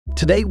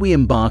Today we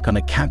embark on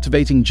a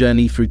captivating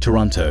journey through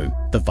Toronto,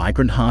 the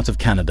vibrant heart of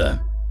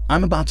Canada.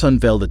 I'm about to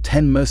unveil the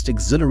 10 most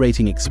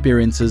exhilarating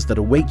experiences that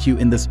await you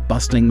in this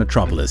bustling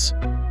metropolis.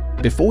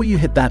 Before you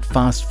hit that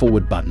fast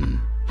forward button,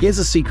 here's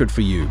a secret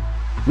for you.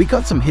 We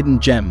got some hidden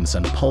gems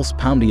and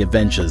pulse-pounding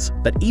adventures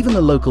that even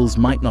the locals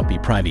might not be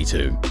privy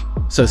to.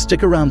 So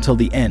stick around till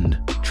the end.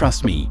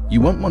 Trust me,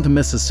 you won't want to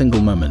miss a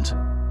single moment.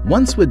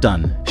 Once we're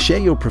done, share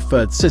your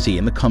preferred city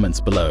in the comments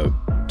below.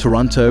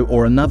 Toronto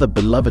or another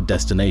beloved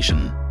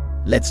destination.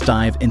 Let's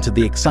dive into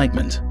the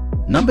excitement.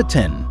 Number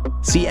 10.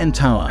 CN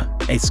Tower,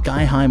 a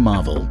sky-high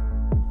marvel.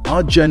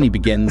 Our journey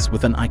begins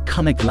with an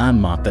iconic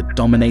landmark that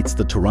dominates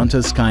the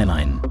Toronto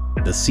skyline,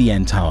 the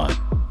CN Tower.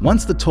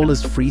 Once the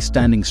tallest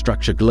freestanding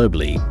structure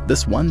globally,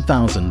 this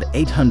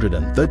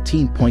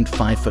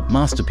 1,813.5-foot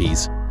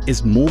masterpiece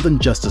is more than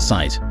just a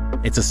sight.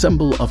 It's a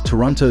symbol of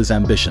Toronto's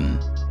ambition.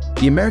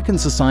 The American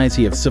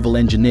Society of Civil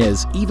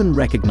Engineers even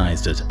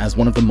recognized it as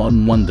one of the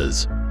modern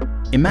wonders.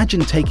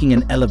 Imagine taking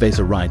an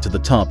elevator ride to the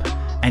top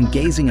and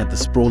gazing at the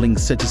sprawling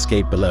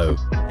cityscape below.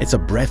 It's a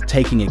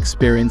breathtaking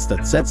experience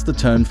that sets the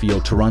tone for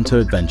your Toronto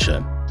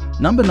adventure.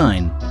 Number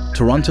 9.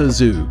 Toronto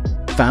Zoo,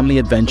 family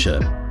adventure.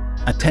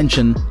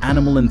 Attention,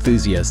 animal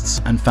enthusiasts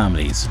and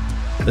families.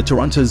 The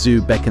Toronto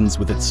Zoo beckons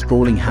with its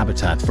sprawling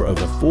habitat for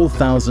over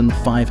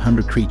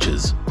 4,500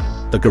 creatures.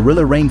 The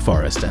gorilla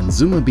rainforest and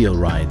zoomobile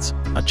rides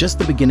are just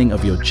the beginning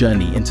of your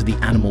journey into the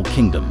animal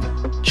kingdom.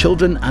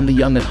 Children and the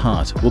young at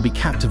heart will be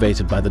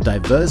captivated by the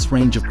diverse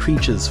range of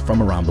creatures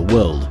from around the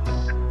world.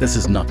 This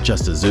is not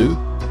just a zoo,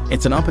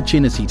 it's an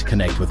opportunity to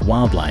connect with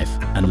wildlife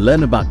and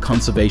learn about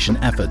conservation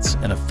efforts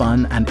in a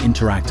fun and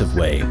interactive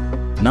way.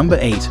 Number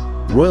 8.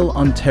 Royal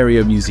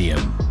Ontario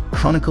Museum,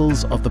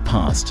 Chronicles of the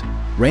Past.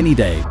 Rainy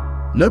day?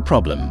 No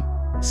problem.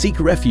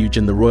 Seek refuge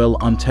in the Royal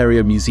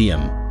Ontario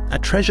Museum, a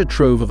treasure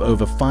trove of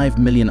over 5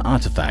 million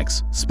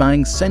artifacts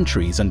spanning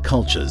centuries and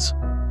cultures.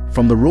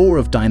 From the roar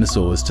of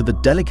dinosaurs to the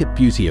delicate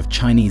beauty of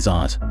Chinese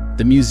art,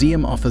 the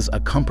museum offers a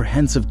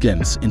comprehensive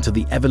glimpse into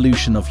the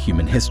evolution of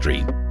human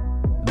history.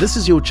 This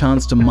is your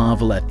chance to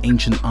marvel at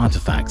ancient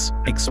artifacts,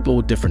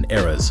 explore different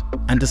eras,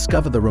 and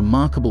discover the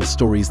remarkable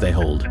stories they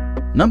hold.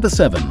 Number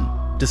 7.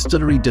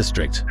 Distillery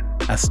District,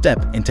 a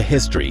step into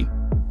history.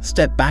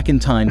 Step back in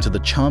time to the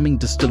charming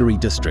Distillery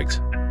District.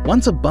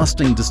 Once a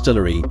bustling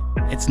distillery,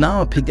 it's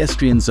now a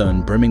pedestrian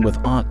zone brimming with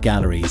art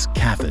galleries,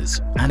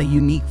 cafes, and a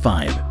unique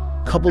vibe.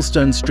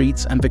 Cobblestone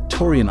streets and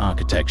Victorian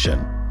architecture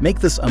make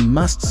this a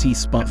must-see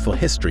spot for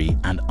history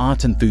and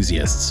art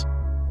enthusiasts.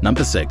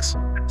 Number 6.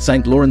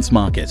 St. Lawrence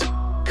Market,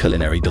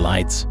 culinary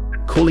delights.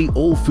 Calling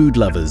all food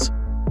lovers,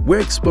 we're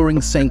exploring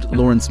St.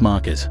 Lawrence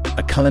Market,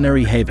 a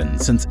culinary haven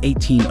since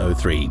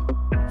 1803.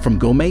 From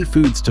gourmet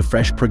foods to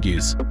fresh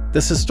produce,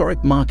 this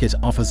historic market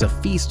offers a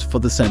feast for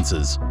the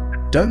senses.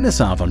 Don't miss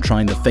out on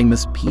trying the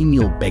famous pea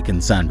meal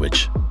bacon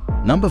sandwich.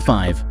 Number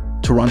 5.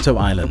 Toronto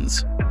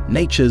Islands,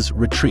 nature's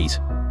retreat.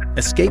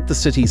 Escape the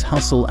city's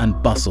hustle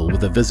and bustle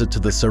with a visit to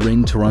the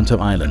serene Toronto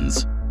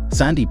Islands.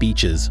 Sandy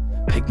beaches,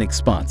 picnic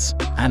spots,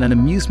 and an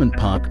amusement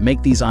park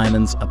make these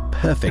islands a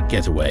perfect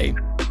getaway.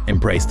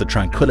 Embrace the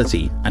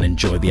tranquility and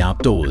enjoy the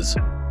outdoors.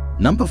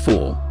 Number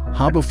 4.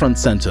 Harbourfront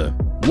Centre,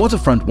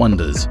 waterfront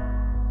wonders.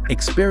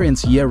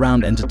 Experience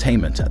year-round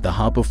entertainment at the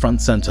Harbourfront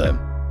Centre.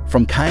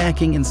 From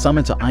kayaking in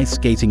summer to ice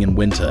skating in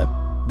winter,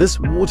 this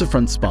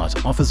waterfront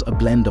spot offers a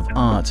blend of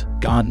art,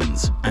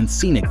 gardens, and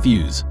scenic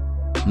views.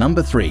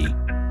 Number 3.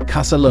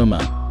 Casa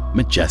Loma,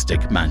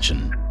 majestic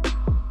mansion.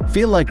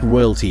 Feel like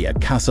royalty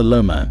at Casa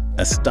Loma,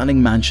 a stunning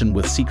mansion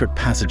with secret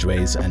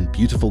passageways and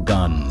beautiful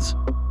gardens.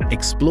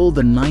 Explore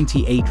the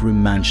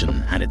 98-room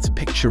mansion and its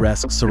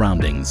picturesque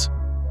surroundings.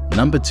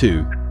 Number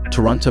 2.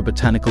 Toronto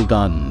Botanical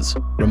Gardens,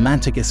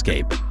 romantic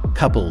escape.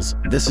 Couples,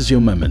 this is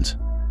your moment.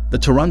 The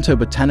Toronto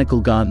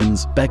Botanical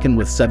Gardens beckon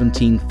with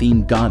 17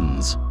 themed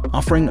gardens,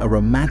 offering a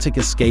romantic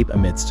escape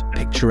amidst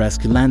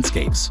picturesque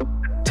landscapes.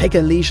 Take a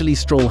leisurely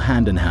stroll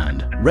hand in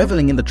hand,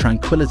 reveling in the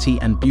tranquility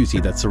and beauty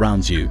that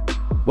surrounds you.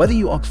 Whether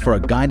you opt for a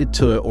guided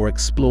tour or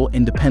explore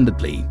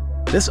independently,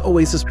 this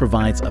oasis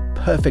provides a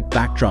perfect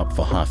backdrop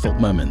for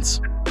heartfelt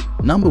moments.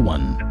 Number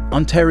 1.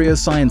 Ontario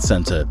Science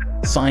Centre,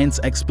 science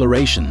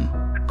exploration.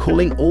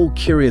 Calling all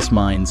curious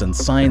minds and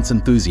science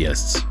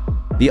enthusiasts.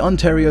 The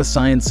Ontario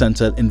Science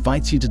Centre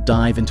invites you to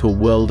dive into a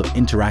world of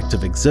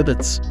interactive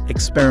exhibits,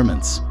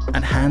 experiments,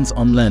 and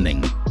hands-on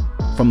learning.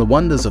 From the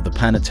wonders of the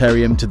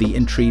planetarium to the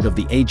intrigue of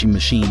the aging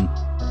machine,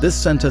 this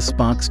center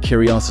sparks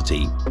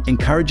curiosity,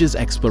 encourages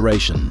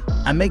exploration,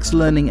 and makes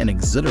learning an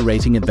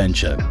exhilarating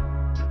adventure.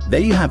 There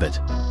you have it,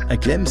 a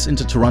glimpse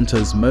into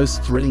Toronto's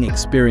most thrilling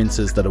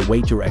experiences that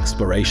await your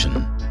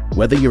exploration.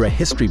 Whether you're a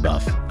history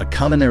buff, a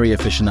culinary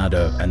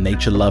aficionado, a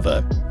nature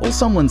lover, or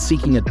someone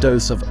seeking a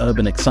dose of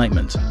urban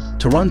excitement,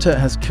 Toronto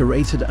has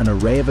curated an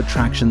array of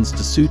attractions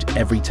to suit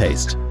every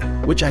taste.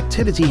 Which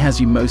activity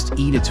has you most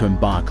eager to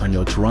embark on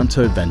your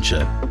Toronto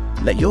adventure?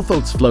 Let your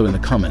thoughts flow in the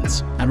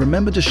comments, and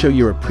remember to show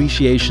your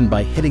appreciation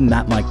by hitting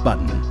that like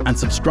button and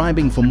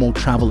subscribing for more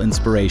travel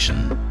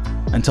inspiration.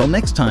 Until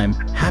next time,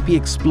 happy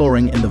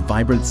exploring in the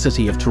vibrant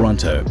city of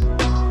Toronto.